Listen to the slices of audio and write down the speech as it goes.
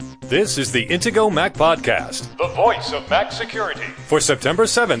This is the Intego Mac Podcast, the voice of Mac security, for September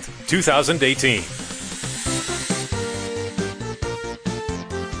 7th, 2018.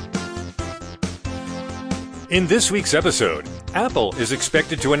 In this week's episode, Apple is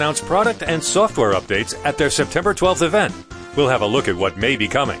expected to announce product and software updates at their September 12th event. We'll have a look at what may be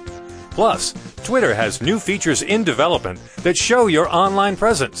coming. Plus, Twitter has new features in development that show your online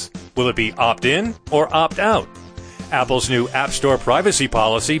presence. Will it be opt-in or opt-out? Apple's new App Store privacy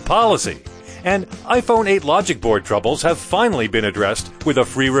policy, and iPhone 8 logic board troubles have finally been addressed with a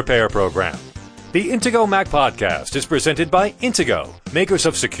free repair program. The Intego Mac Podcast is presented by Intego, makers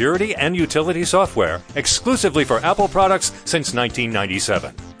of security and utility software exclusively for Apple products since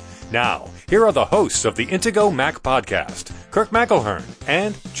 1997. Now, here are the hosts of the Intego Mac Podcast, Kirk McElhearn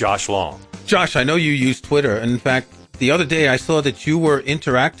and Josh Long. Josh, I know you use Twitter. In fact, the other day I saw that you were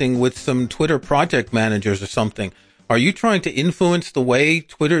interacting with some Twitter project managers or something. Are you trying to influence the way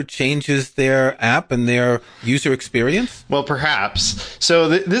Twitter changes their app and their user experience? Well, perhaps. So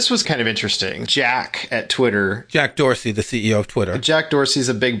this was kind of interesting. Jack at Twitter. Jack Dorsey, the CEO of Twitter. Jack Dorsey's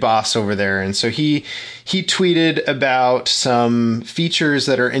a big boss over there. And so he tweeted about some features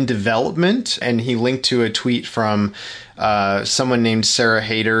that are in development. And he linked to a tweet from someone named Sarah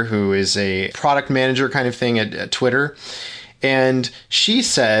Hayter, who is a product manager kind of thing at Twitter. And she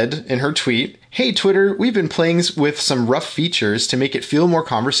said in her tweet, "Hey, Twitter, we've been playing with some rough features to make it feel more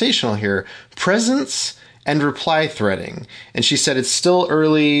conversational here. Presence and reply threading." And she said it's still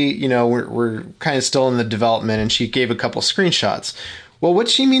early, we're kind of still in the development, and she gave a couple screenshots. Well, what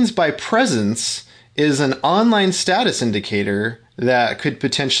she means by presence is an online status indicator that could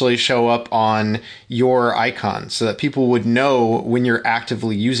potentially show up on your icon so that people would know when you're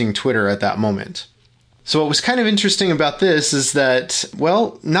actively using Twitter at that moment. So what was kind of interesting about this is that,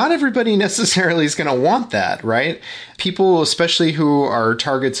 well, not everybody necessarily is going to want that, right? People, especially who are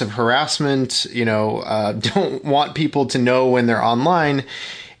targets of harassment, don't want people to know when they're online.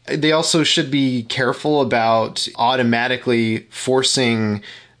 They also should be careful about automatically forcing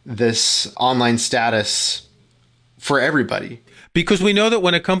this online status for everybody. Because we know that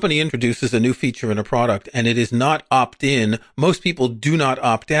when a company introduces a new feature in a product and it is not opt-in, most people do not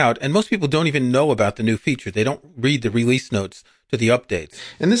opt out, and most people don't even know about the new feature. They don't read the release notes to the updates.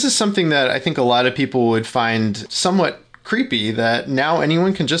 And this is something that I think a lot of people would find somewhat creepy, that now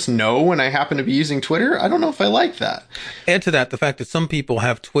anyone can just know when I happen to be using Twitter. I don't know if I like that. Add to that the fact that some people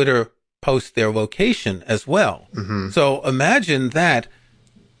have Twitter post their location as well. Mm-hmm. So imagine that.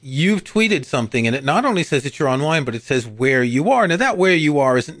 You've tweeted something and it not only says that you're online, but it says where you are. Now that where you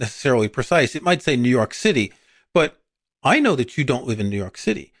are isn't necessarily precise. It might say New York City, but I know that you don't live in New York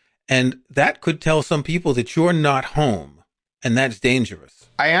City. And that could tell some people that you're not home, and that's dangerous.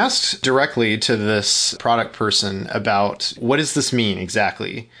 I asked directly to this product person about what does this mean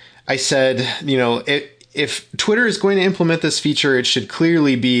exactly? I said, if Twitter is going to implement this feature, it should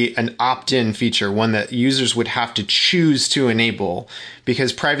clearly be an opt-in feature, one that users would have to choose to enable,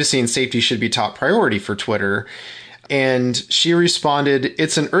 because privacy and safety should be top priority for Twitter. And she responded,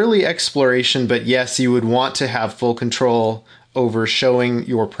 "It's an early exploration, but yes, you would want to have full control over showing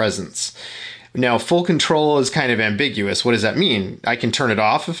your presence." Now, full control is kind of ambiguous. What does that mean? I can turn it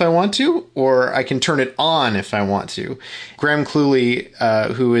off if I want to, or I can turn it on if I want to. Graham Cluley,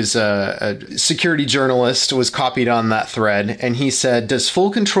 who is a security journalist, was copied on that thread, and he said, "Does full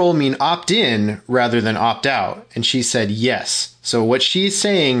control mean opt-in rather than opt-out?" And she said, yes. So what she's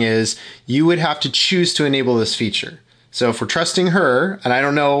saying is you would have to choose to enable this feature. So if we're trusting her, and I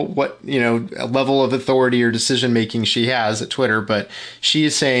don't know what, level of authority or decision-making she has at Twitter, but she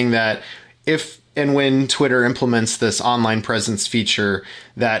is saying that if and when Twitter implements this online presence feature,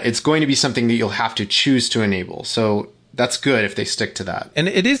 that it's going to be something that you'll have to choose to enable. So that's good if they stick to that. And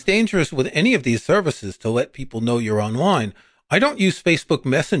it is dangerous with any of these services to let people know you're online. I don't use Facebook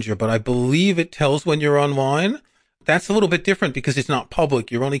Messenger, but I believe it tells when you're online. That's a little bit different because it's not public.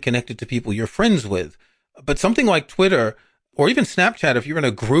 You're only connected to people you're friends with. But something like Twitter or even Snapchat, if you're in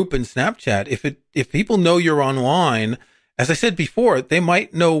a group in Snapchat, if people know you're online, as I said before, they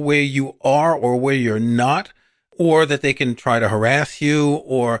might know where you are or where you're not, or that they can try to harass you,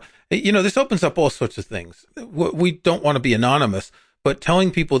 or, this opens up all sorts of things. We don't want to be anonymous, but telling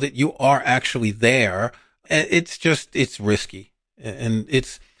people that you are actually there, it's risky. And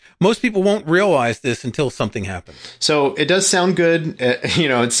most people won't realize this until something happens. So it does sound good.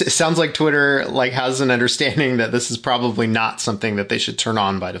 It sounds like Twitter has an understanding that this is probably not something that they should turn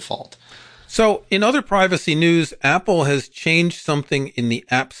on by default. So in other privacy news, Apple has changed something in the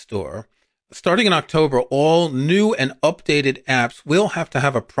App Store. Starting in October, all new and updated apps will have to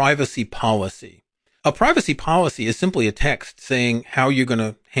have a privacy policy. A privacy policy is simply a text saying how you're going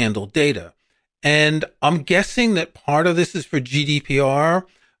to handle data. And I'm guessing that part of this is for GDPR,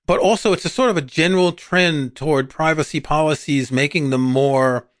 but also it's a sort of a general trend toward privacy policies, making them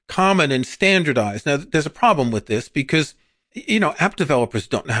more common and standardized. Now, there's a problem with this because, app developers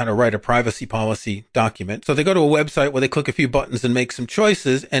don't know how to write a privacy policy document. So they go to a website where they click a few buttons and make some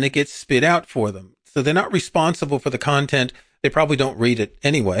choices, and it gets spit out for them. So they're not responsible for the content. They probably don't read it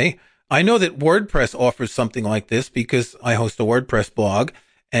anyway. I know that WordPress offers something like this because I host a WordPress blog.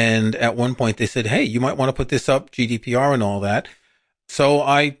 And at one point they said, hey, you might want to put this up, GDPR and all that. So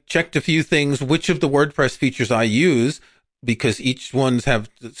I checked a few things, which of the WordPress features I use, because each ones have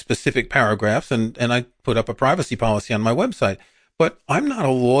specific paragraphs, and I put up a privacy policy on my website. But I'm not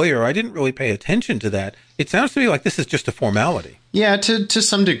a lawyer. I didn't really pay attention to that. It sounds to me like this is just a formality. Yeah, to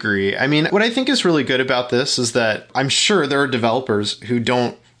some degree. I mean, what I think is really good about this is that I'm sure there are developers who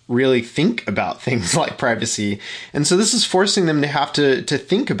don't really think about things like privacy. And so this is forcing them to have to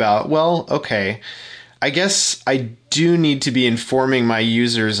think about, well, okay, I guess I do need to be informing my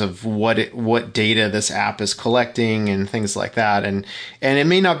users of what data this app is collecting and things like that. And it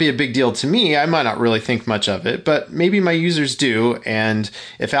may not be a big deal to me. I might not really think much of it, but maybe my users do. And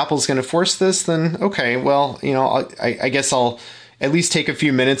if Apple's going to force this, then okay, well, I guess I'll at least take a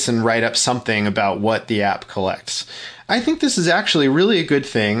few minutes and write up something about what the app collects. I think this is actually really a good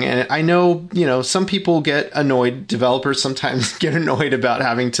thing. And I know, some people get annoyed. Developers sometimes get annoyed about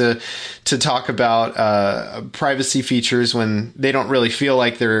having to talk about privacy features when they don't really feel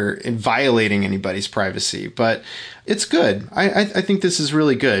like they're violating anybody's privacy. But it's good. I think this is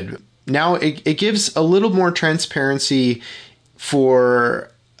really good. Now, it gives a little more transparency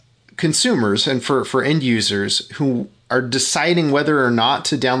for consumers and for end users who are deciding whether or not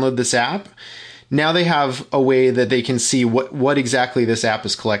to download this app. Now they have a way that they can see what exactly this app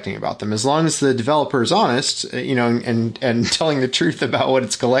is collecting about them. As long as the developer is honest, and telling the truth about what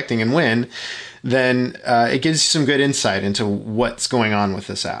it's collecting and when, then it gives you some good insight into what's going on with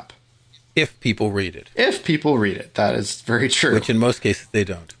this app. If people read it. If people read it. That is very true. Which in most cases they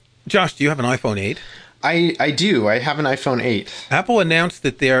don't. Josh, do you have an iPhone 8? I do. I have an iPhone 8. Apple announced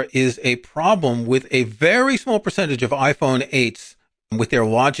that there is a problem with a very small percentage of iPhone 8s with their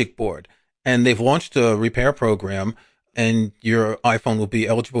logic board. And they've launched a repair program, and your iPhone will be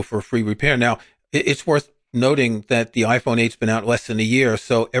eligible for a free repair. Now, it's worth noting that the iPhone 8's been out less than a year,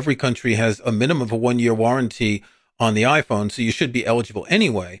 so every country has a minimum of a 1-year warranty on the iPhone, so you should be eligible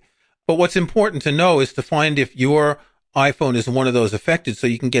anyway. But what's important to know is to find if your iPhone is one of those affected so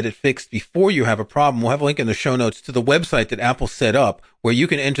you can get it fixed before you have a problem. We'll have a link in the show notes to the website that Apple set up where you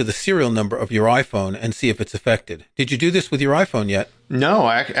can enter the serial number of your iPhone and see if it's affected. Did you do this with your iPhone yet? No,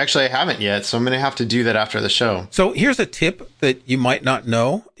 I haven't yet, so I'm going to have to do that after the show. So here's a tip that you might not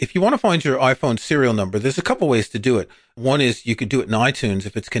know. If you want to find your iPhone serial number, there's a couple ways to do it. One is you could do it in iTunes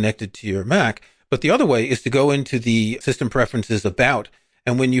if it's connected to your Mac, but the other way is to go into the System Preferences About.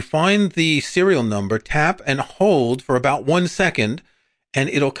 And when you find the serial number, tap and hold for about 1 second, and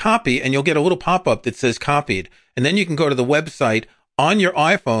it'll copy, and you'll get a little pop-up that says copied. And then you can go to the website on your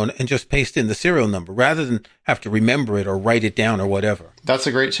iPhone and just paste in the serial number rather than have to remember it or write it down or whatever. That's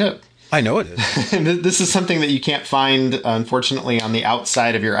a great tip. I know it is. This is something that you can't find, unfortunately, on the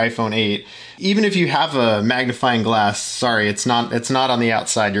outside of your iPhone 8. Even if you have a magnifying glass, sorry, it's not on the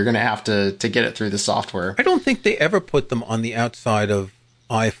outside. You're going to have to get it through the software. I don't think they ever put them on the outside of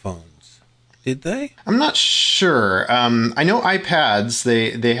iPhones. Did they? I'm not sure. I know iPads,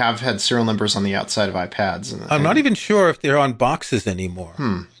 they have had serial numbers on the outside of iPads. I'm not even sure if they're on boxes anymore.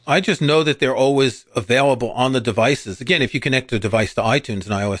 I just know that they're always available on the devices. Again, if you connect a device to iTunes,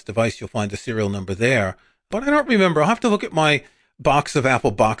 an iOS device, you'll find the serial number there. But I don't remember. I'll have to look at my box of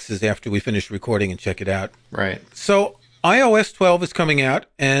Apple boxes after we finish recording and check it out. Right. So iOS 12 is coming out,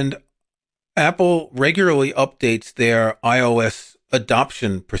 and Apple regularly updates their iOS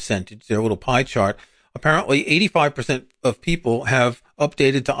adoption percentage, their little pie chart. Apparently 85% of people have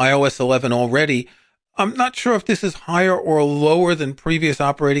updated to iOS 11 already. I'm not sure if this is higher or lower than previous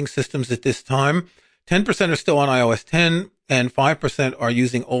operating systems at this time. 10% are still on iOS 10 and 5% are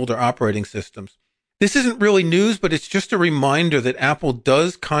using older operating systems. This isn't really news, but it's just a reminder that Apple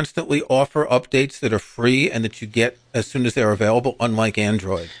does constantly offer updates that are free and that you get as soon as they're available, unlike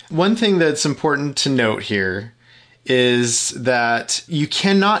Android. One thing that's important to note here is that you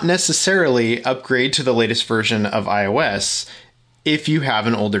cannot necessarily upgrade to the latest version of iOS if you have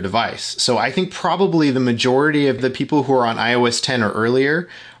an older device. So I think probably the majority of the people who are on iOS 10 or earlier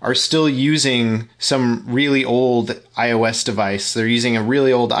are still using some really old iOS device. They're using a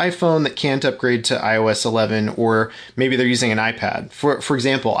really old iPhone that can't upgrade to iOS 11, or maybe they're using an iPad. For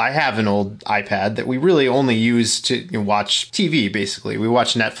example, I have an old iPad that we really only use to watch TV, basically. We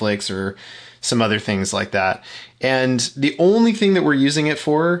watch Netflix or some other things like that. And the only thing that we're using it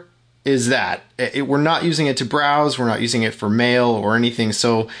for is that. We're not using it to browse. We're not using it for mail or anything.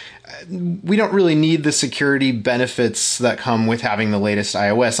 So we don't really need the security benefits that come with having the latest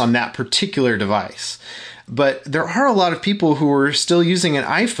iOS on that particular device. But there are a lot of people who are still using an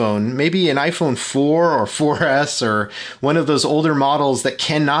iPhone, maybe an iPhone 4 or 4S or one of those older models that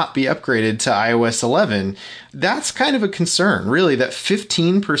cannot be upgraded to iOS 11. That's kind of a concern, really, that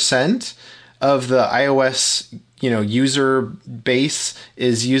 15% of the iOS user base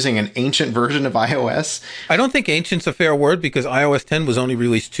is using an ancient version of iOS. I don't think ancient's a fair word, because iOS 10 was only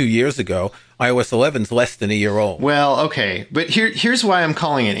released 2 years ago. iOS 11's less than a year old. Well, okay. But here's why I'm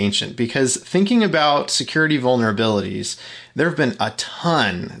calling it ancient, because thinking about security vulnerabilities, there have been a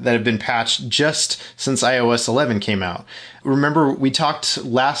ton that have been patched just since iOS 11 came out. Remember, we talked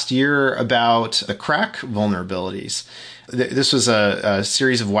last year about the crack vulnerabilities. This was a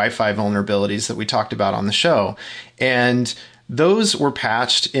series of Wi-Fi vulnerabilities that we talked about on the show. And those were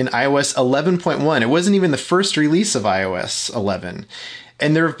patched in iOS 11.1. It wasn't even the first release of iOS 11.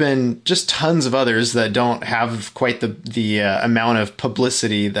 And there have been just tons of others that don't have quite the amount of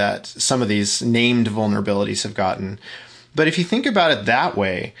publicity that some of these named vulnerabilities have gotten. But if you think about it that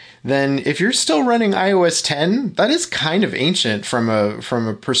way, then if you're still running iOS 10, that is kind of ancient from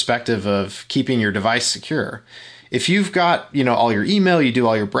a perspective of keeping your device secure. If you've got, all your email, you do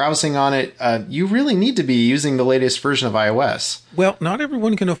all your browsing on it, you really need to be using the latest version of iOS. Well, not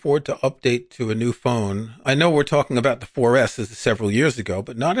everyone can afford to update to a new phone. I know we're talking about the 4S several years ago,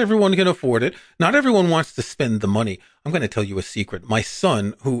 but not everyone can afford it. Not everyone wants to spend the money. I'm going to tell you a secret. My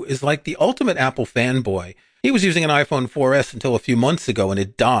son, who is like the ultimate Apple fanboy, he was using an iPhone 4S until a few months ago, and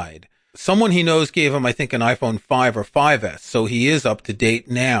it died. Someone he knows gave him, I think, an iPhone 5 or 5S, so he is up to date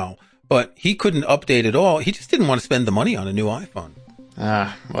now. But he couldn't update at all. He just didn't want to spend the money on a new iPhone.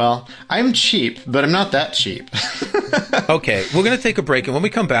 Well, I'm cheap, but I'm not that cheap. Okay, we're going to take a break, and when we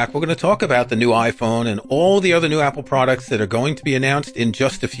come back, we're going to talk about the new iPhone and all the other new Apple products that are going to be announced in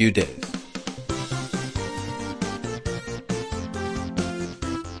just a few days.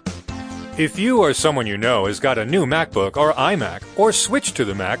 If you or someone you know has got a new MacBook or iMac, or switched to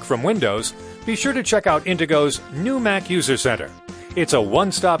the Mac from Windows, be sure to check out Intigo's New Mac User Center. It's a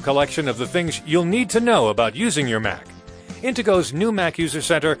one-stop collection of the things you'll need to know about using your Mac. Intigo's New Mac User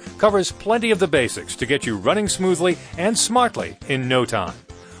Center covers plenty of the basics to get you running smoothly and smartly in no time.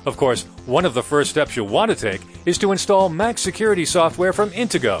 Of course, one of the first steps you'll want to take is to install Mac security software from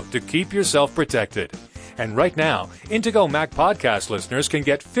Intigo to keep yourself protected. And right now, Intigo Mac Podcast listeners can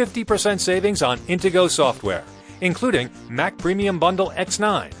get 50% savings on Intigo software, including Mac Premium Bundle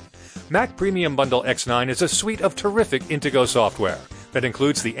X9. Mac Premium Bundle X9 is a suite of terrific Intigo software that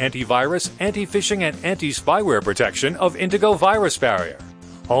includes the antivirus, anti-phishing, and anti-spyware protection of Intigo Virus Barrier,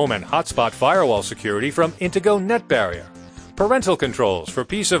 home and hotspot firewall security from Intigo Net Barrier, parental controls for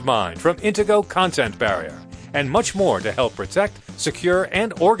peace of mind from Intigo Content Barrier, and much more to help protect, secure,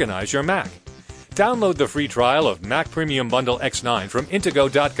 and organize your Mac. Download the free trial of Mac Premium Bundle X9 from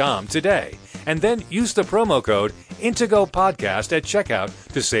Intigo.com today, and then use the promo code Intigo Podcast at checkout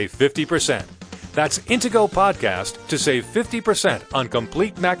to save 50%. That's Intigo Podcast to save 50% on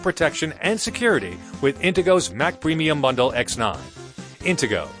complete Mac protection and security with Intigo's Mac Premium Bundle X9.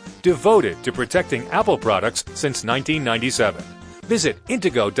 Intigo, devoted to protecting Apple products since 1997. Visit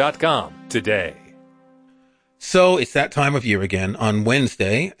Intigo.com today. So it's that time of year again. On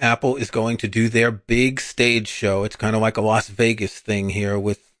Wednesday, Apple is going to do their big stage show. It's kind of like a Las Vegas thing here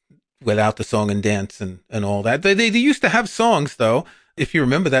without the song and dance and all that. They used to have songs, though, if you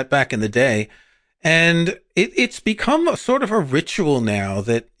remember that back in the day. And it's become a sort of a ritual now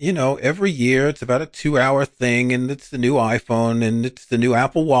that, every year it's about a 2-hour thing, and it's the new iPhone and it's the new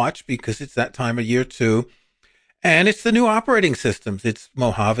Apple Watch because it's that time of year too. And it's the new operating systems. It's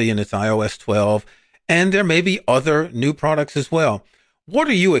Mojave and it's iOS 12. And there may be other new products as well. What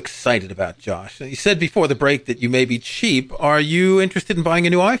are you excited about, Josh? You said before the break that you may be cheap. Are you interested in buying a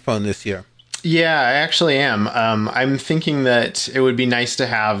new iPhone this year? Yeah, I actually am. I'm thinking that it would be nice to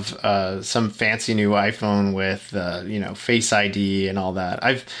have some fancy new iPhone with, Face ID and all that.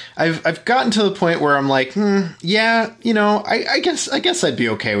 I've gotten to the point where I'm like, I guess I'd be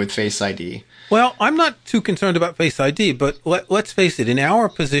okay with Face ID. Well, I'm not too concerned about Face ID, but let's face it. In our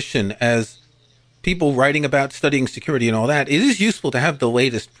position as people writing about studying security and all that, it is useful to have the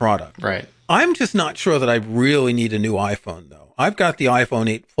latest product. Right. I'm just not sure that I really need a new iPhone, though. I've got the iPhone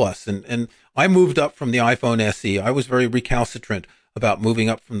 8 Plus, and I moved up from the iPhone SE. I was very recalcitrant about moving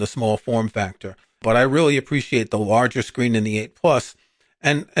up from the small form factor, but I really appreciate the larger screen in the 8 Plus.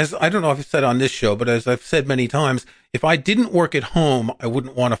 And as I don't know if I've said on this show, but as I've said many times, if I didn't work at home, I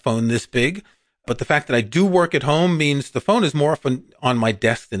wouldn't want a phone this big. But the fact that I do work at home means the phone is more often on my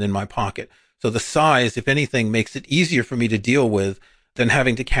desk than in my pocket. So the size, if anything, makes it easier for me to deal with than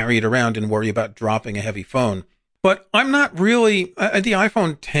having to carry it around and worry about dropping a heavy phone. But I'm not really, the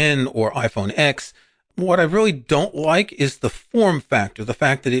iPhone 10 or iPhone X, what I really don't like is the form factor, the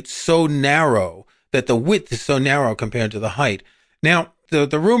fact that it's so narrow, that the width is so narrow compared to the height. Now,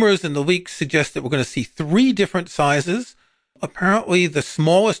 the rumors and the leaks suggest that we're going to see 3 different sizes. Apparently, the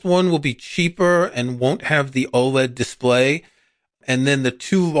smallest one will be cheaper and won't have the OLED display. And then the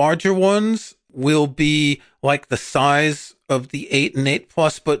 2 larger ones will be like the size of the 8 and 8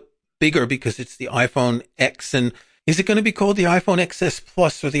 Plus, but bigger because it's the iPhone X. And is it going to be called the iPhone XS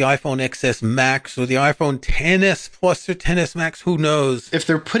Plus or the iPhone XS Max or the iPhone XS Plus or XS Max? Who knows? If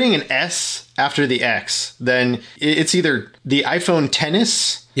they're putting an S after the X, then it's either the iPhone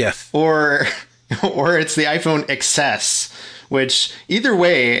XS, yes, or it's the iPhone XS, which either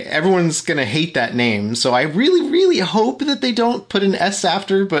way, everyone's going to hate that name. So I really, really hope that they don't put an S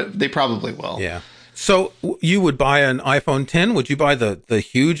after, but they probably will. Yeah. So you would buy an iPhone 10? Would you buy the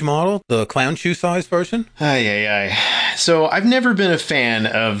huge model, the clown shoe size version? So I've never been a fan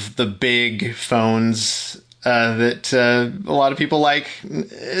of the big phones that a lot of people like.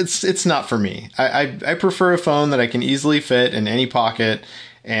 It's not for me. I prefer a phone that I can easily fit in any pocket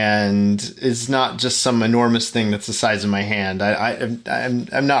and is not just some enormous thing that's the size of my hand.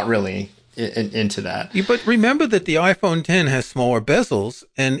 I'm not really into that. But remember that the iPhone 10 has smaller bezels,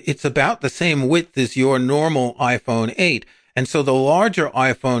 and it's about the same width as your normal iPhone 8. And so the larger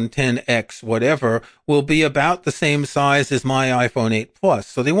iPhone 10X, whatever, will be about the same size as my iPhone 8 Plus.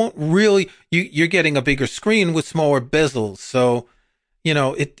 So they won't really, you're getting a bigger screen with smaller bezels. So, you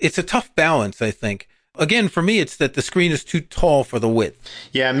know, it's a tough balance, I think. Again, for me, it's that the screen is too tall for the width.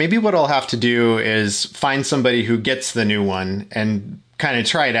 Yeah, maybe what I'll have to do is find somebody who gets the new one and kind of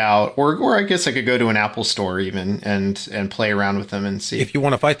try it out, or I guess I could go to an Apple store even and play around with them and see. If you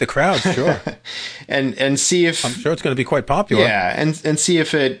want to fight the crowd, sure. and see if I'm sure it's going to be quite popular. Yeah, and see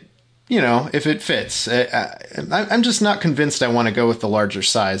if it, if it fits. I'm just not convinced I want to go with the larger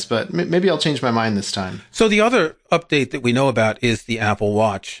size, but maybe I'll change my mind this time. So the other update that we know about is the Apple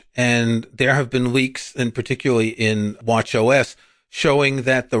Watch, and there have been leaks, and particularly in watchOS, showing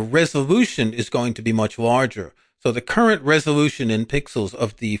that the resolution is going to be much larger. So the current resolution in pixels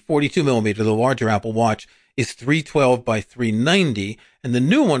of the 42 millimeter, the larger Apple Watch, is 312 by 390, and the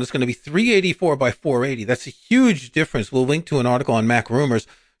new one is going to be 384 by 480. That's a huge difference. We'll link to an article on Mac Rumors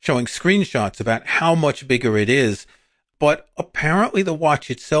showing screenshots about how much bigger it is. But apparently the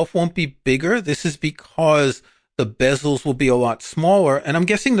watch itself won't be bigger. This is because the bezels will be a lot smaller, and I'm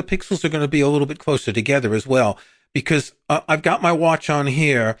guessing the pixels are going to be a little bit closer together as well, because I've got my watch on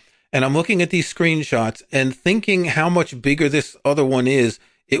here, and I'm looking at these screenshots and thinking how much bigger this other one is.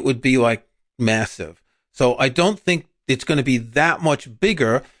 It would be like massive. So I don't think it's going to be that much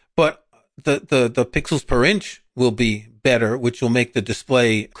bigger, but the pixels per inch will be better, which will make the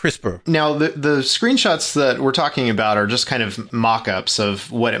display crisper. Now, the screenshots that we're talking about are just kind of mock-ups of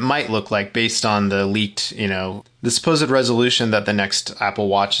what it might look like based on the leaked, the supposed resolution that the next Apple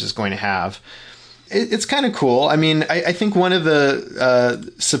Watch is going to have. It's kind of cool. I mean, I think one of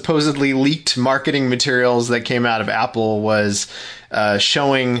the supposedly leaked marketing materials that came out of Apple was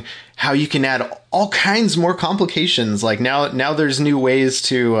showing how you can add all kinds more complications. Like now there's new ways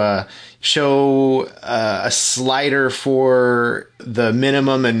to show a slider for the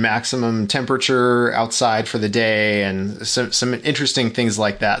minimum and maximum temperature outside for the day, and some interesting things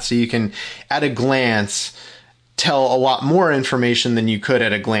like that. So you can, at a glance, tell a lot more information than you could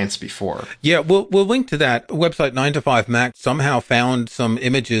at a glance before. Yeah, we'll link to that. Website 9to5Mac somehow found some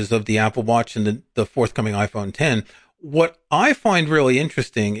images of the Apple Watch and the forthcoming iPhone 10. What I find really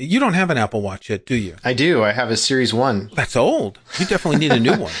interesting, you don't have an Apple Watch yet, do you? I do. I have a Series 1. That's old. You definitely need a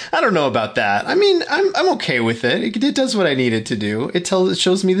new one. I don't know about that. I mean, I'm okay with it. It does what I need it to do. It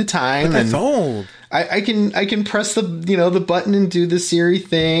shows me the time. But that's old. I can press the button and do the Siri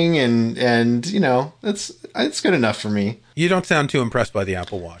thing, and it's good enough for me. You don't sound too impressed by the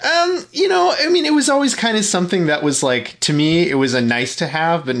Apple Watch. I mean, it was always kind of something that was like, to me, it was a nice to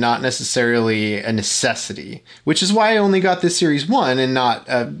have, but not necessarily a necessity, which is why I only got this Series 1 and not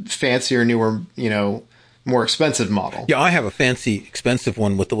a fancier, newer, more expensive model. Yeah, I have a fancy, expensive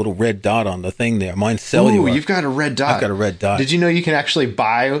one with the little red dot on the thing there. Mine's cellular. Ooh, you've got a red dot. I've got a red dot. Did you know you can actually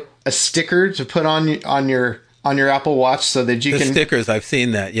buy a sticker to put on your Apple Watch so that you the can... stickers, I've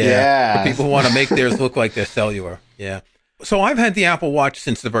seen that, yeah. Yeah. For people who want to make theirs look like they're cellular, yeah. So I've had the Apple Watch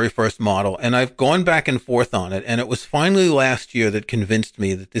since the very first model, and I've gone back and forth on it, and it was finally last year that convinced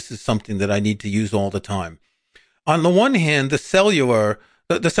me that this is something that I need to use all the time. On the one hand, the cellular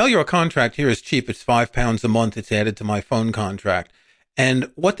contract here is cheap. It's £5 a month. It's added to my phone contract.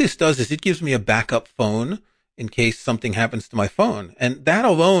 And what this does is it gives me a backup phone in case something happens to my phone. And that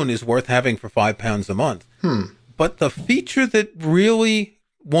alone is worth having for £5 a month. But the feature that really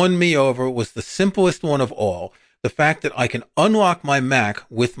won me over was the simplest one of all, the fact that I can unlock my Mac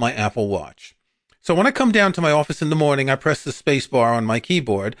with my Apple Watch. So when I come down to my office in the morning, I press the space bar on my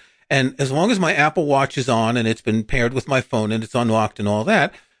keyboard, and as long as my Apple Watch is on and it's been paired with my phone and it's unlocked and all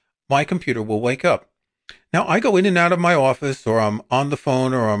that, my computer will wake up. Now, I go in and out of my office, or I'm on the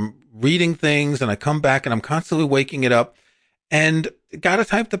phone, or I'm reading things, and I come back and I'm constantly waking it up and got to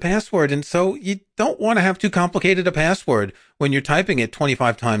type the password. And so you don't want to have too complicated a password when you're typing it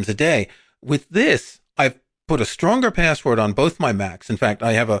 25 times a day. With this, I've put a stronger password on both my Macs. In fact,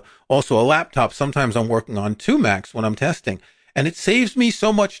 I have also a laptop. Sometimes I'm working on 2 Macs when I'm testing. And it saves me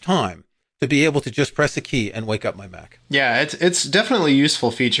so much time to be able to just press a key and wake up my Mac. Yeah, it's definitely a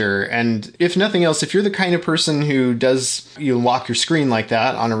useful feature. And if nothing else, if you're the kind of person who you lock your screen like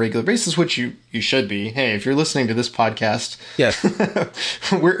that on a regular basis, which you should be. Hey, if you're listening to this podcast, yes,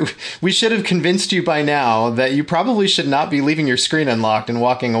 we should have convinced you by now that you probably should not be leaving your screen unlocked and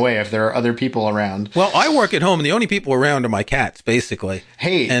walking away if there are other people around. Well, I work at home, and the only people around are my cats, basically.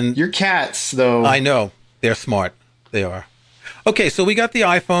 Hey, and your cats, though. I know. They're smart. They are. Okay, so we got the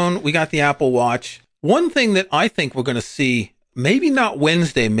iPhone, we got the Apple Watch. One thing that I think we're going to see, maybe not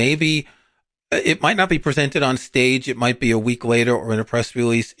Wednesday, maybe it might not be presented on stage, it might be a week later or in a press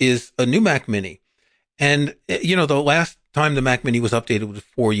release, is a new Mac Mini. And, you know, the last time the Mac Mini was updated was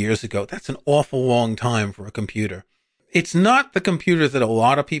 4 years ago. That's an awful long time for a computer. It's not the computer that a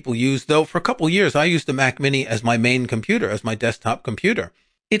lot of people use, though. For a couple of years, I used the Mac Mini as my main computer, as my desktop computer.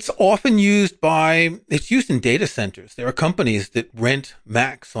 It's often used it's used in data centers. There are companies that rent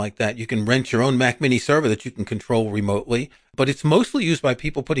Macs like that. You can rent your own Mac Mini server that you can control remotely, but it's mostly used by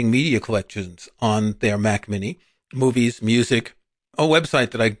people putting media collections on their Mac Mini, movies, music. A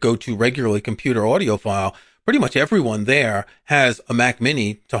website that I go to regularly, Computer Audiophile, pretty much everyone there has a Mac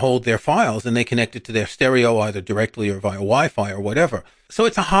Mini to hold their files, and they connect it to their stereo either directly or via Wi-Fi or whatever. So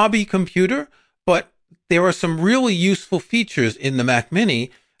it's a hobby computer, but there are some really useful features in the Mac Mini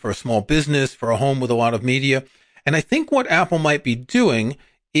for a small business, for a home with a lot of media. And I think what Apple might be doing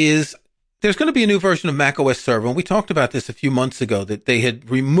is there's going to be a new version of macOS Server. And we talked about this a few months ago, that they had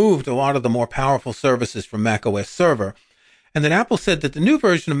removed a lot of the more powerful services from macOS Server. And then Apple said that the new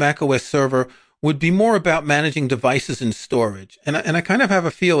version of macOS Server would be more about managing devices and storage. And I kind of have a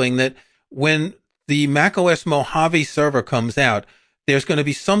feeling that when the macOS Mojave server comes out, there's going to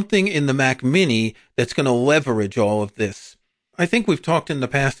be something in the Mac Mini that's going to leverage all of this. I think we've talked in the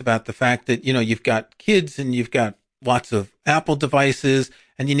past about the fact that, you know, you've got kids and you've got lots of Apple devices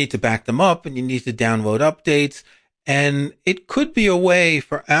and you need to back them up and you need to download updates. And it could be a way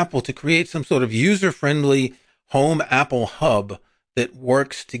for Apple to create some sort of user-friendly home Apple hub that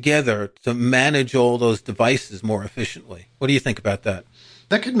works together to manage all those devices more efficiently. What do you think about that?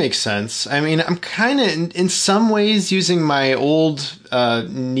 That could make sense. I mean, I'm kind of, in some ways, using my old,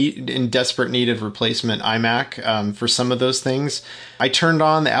 in desperate need of replacement iMac for some of those things. I turned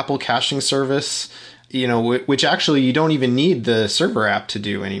on the Apple caching service, you know, which actually you don't even need the server app to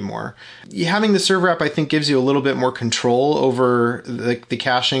do anymore. Having the server app, I think, gives you a little bit more control over the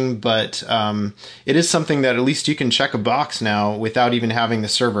caching, but it is something that at least you can check a box now without even having the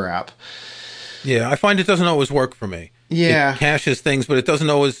server app. Yeah, I find it doesn't always work for me. Yeah. It caches things, but it doesn't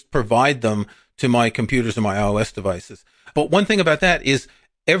always provide them to my computers or my iOS devices. But one thing about that is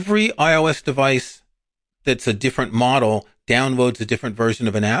every iOS device that's a different model downloads a different version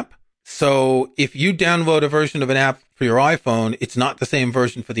of an app. So if you download a version of an app for your iPhone, it's not the same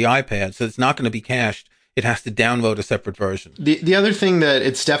version for the iPad. So it's not going to be cached. It has to download a separate version. The other thing that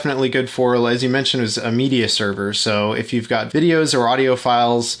it's definitely good for, as you mentioned, is a media server. So if you've got videos or audio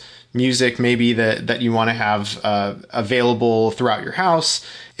files, music maybe that you want to have available throughout your house,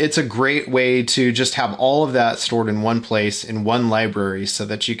 it's a great way to just have all of that stored in one place, in one library, so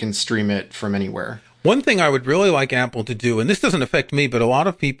that you can stream it from anywhere. One thing I would really like Apple to do, and this doesn't affect me, but a lot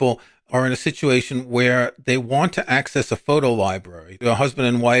of people are in a situation where they want to access a photo library. A husband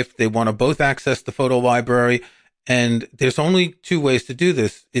and wife, they want to both access the photo library, and there's only two ways to do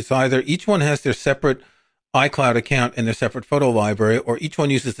this. It's either each one has their separate iCloud account and their separate photo library, or each one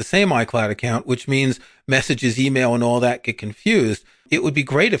uses the same iCloud account, which means messages, email, and all that get confused. It would be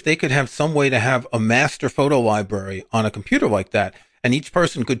great if they could have some way to have a master photo library on a computer like that, and each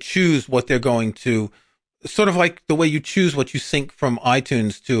person could choose what they're going to, sort of like the way you choose what you sync from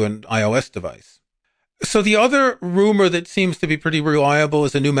iTunes to an iOS device. So the other rumor that seems to be pretty reliable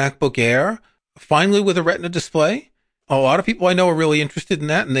is a new MacBook Air, finally with a Retina display. A lot of people I know are really interested in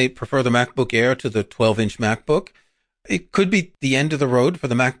that, and they prefer the MacBook Air to the 12-inch MacBook. It could be the end of the road for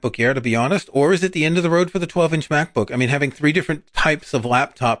the MacBook Air, to be honest, or is it the end of the road for the 12-inch MacBook? I mean, having 3 different types of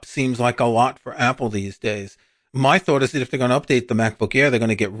laptops seems like a lot for Apple these days. My thought is that if they're going to update the MacBook Air, they're going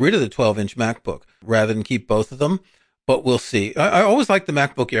to get rid of the 12-inch MacBook rather than keep both of them, but we'll see. I always liked the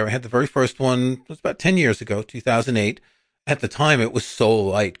MacBook Air. I had the very first one, it was about 10 years ago, 2008. At the time, it was so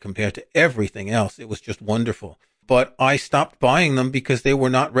light compared to everything else. It was just wonderful. But I stopped buying them because they were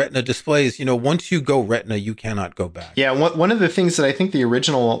not Retina displays. You know, once you go Retina, you cannot go back. Yeah, one of the things that I think the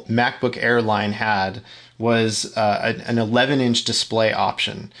original MacBook Air line had was an 11-inch display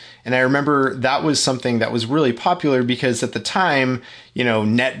option. And I remember that was something that was really popular because at the time, you know,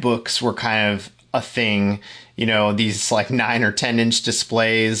 netbooks were kind of a thing, you know, these like 9 or 10-inch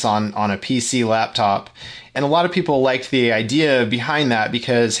displays on a PC laptop. And a lot of people liked the idea behind that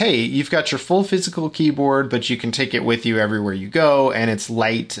because, hey, you've got your full physical keyboard, but you can take it with you everywhere you go, and it's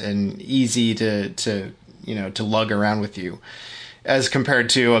light and easy to lug around with you, as compared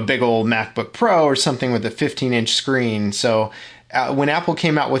to a big old MacBook Pro or something with a 15-inch screen. So when Apple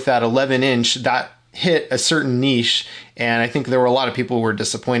came out with that 11-inch, that hit a certain niche, and I think there were a lot of people who were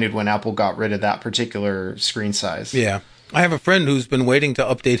disappointed when Apple got rid of that particular screen size. Yeah. I have a friend who's been waiting to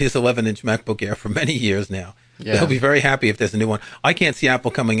update his 11-inch MacBook Air for many years now. Yeah. He'll be very happy if there's a new one. I can't see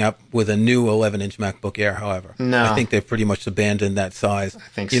Apple coming up with a new 11-inch MacBook Air, however. No. I think they've pretty much abandoned that size. I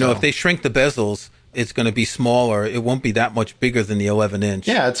think You know, so. if they shrink the bezels, it's going to be smaller. It won't be that much bigger than the 11-inch.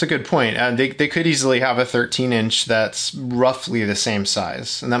 Yeah, it's a good point. They could easily have a 13-inch that's roughly the same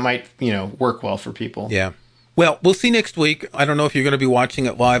size, and that might, you know, work well for people. Yeah. Well, we'll see next week. I don't know if you're going to be watching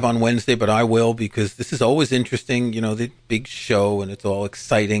it live on Wednesday, but I will, because this is always interesting. You know, the big show, and it's all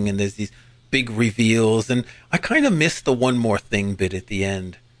exciting, and there's these big reveals, and I kind of missed the one more thing bit at the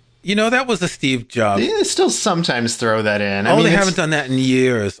end. You know, that was a Steve Jobs. They still sometimes throw that in. They haven't done that in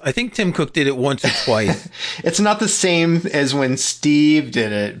years. I think Tim Cook did it once or twice. It's not the same as when Steve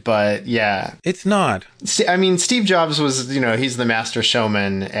did it, but yeah. It's not. I mean, Steve Jobs was, you know, he's the master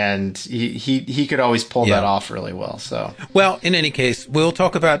showman, and he could always pull that off really well. So, well, in any case, we'll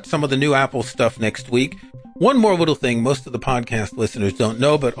talk about some of the new Apple stuff next week. One more little thing most of the podcast listeners don't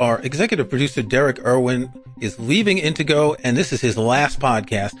know, but our executive producer, Derek Irwin, is leaving Intego, and this is his last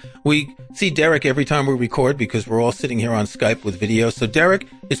podcast. We see Derek every time we record because we're all sitting here on Skype with video. So, Derek,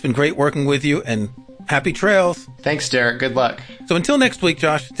 it's been great working with you, and happy trails. Thanks, Derek. Good luck. So until next week,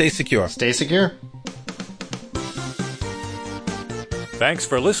 Josh, stay secure. Stay secure. Thanks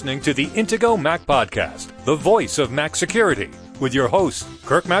for listening to the Intego Mac Podcast, the voice of Mac security, with your hosts,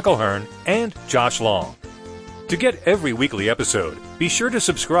 Kirk McElhearn and Josh Long. To get every weekly episode, be sure to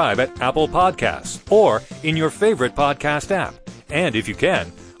subscribe at Apple Podcasts or in your favorite podcast app. And if you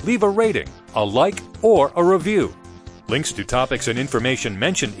can, leave a rating, a like, or a review. Links to topics and information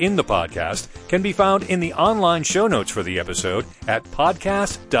mentioned in the podcast can be found in the online show notes for the episode at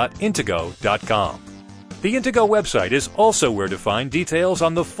podcast.intego.com. The Intego website is also where to find details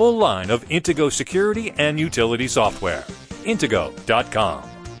on the full line of Intego security and utility software. Intego.com.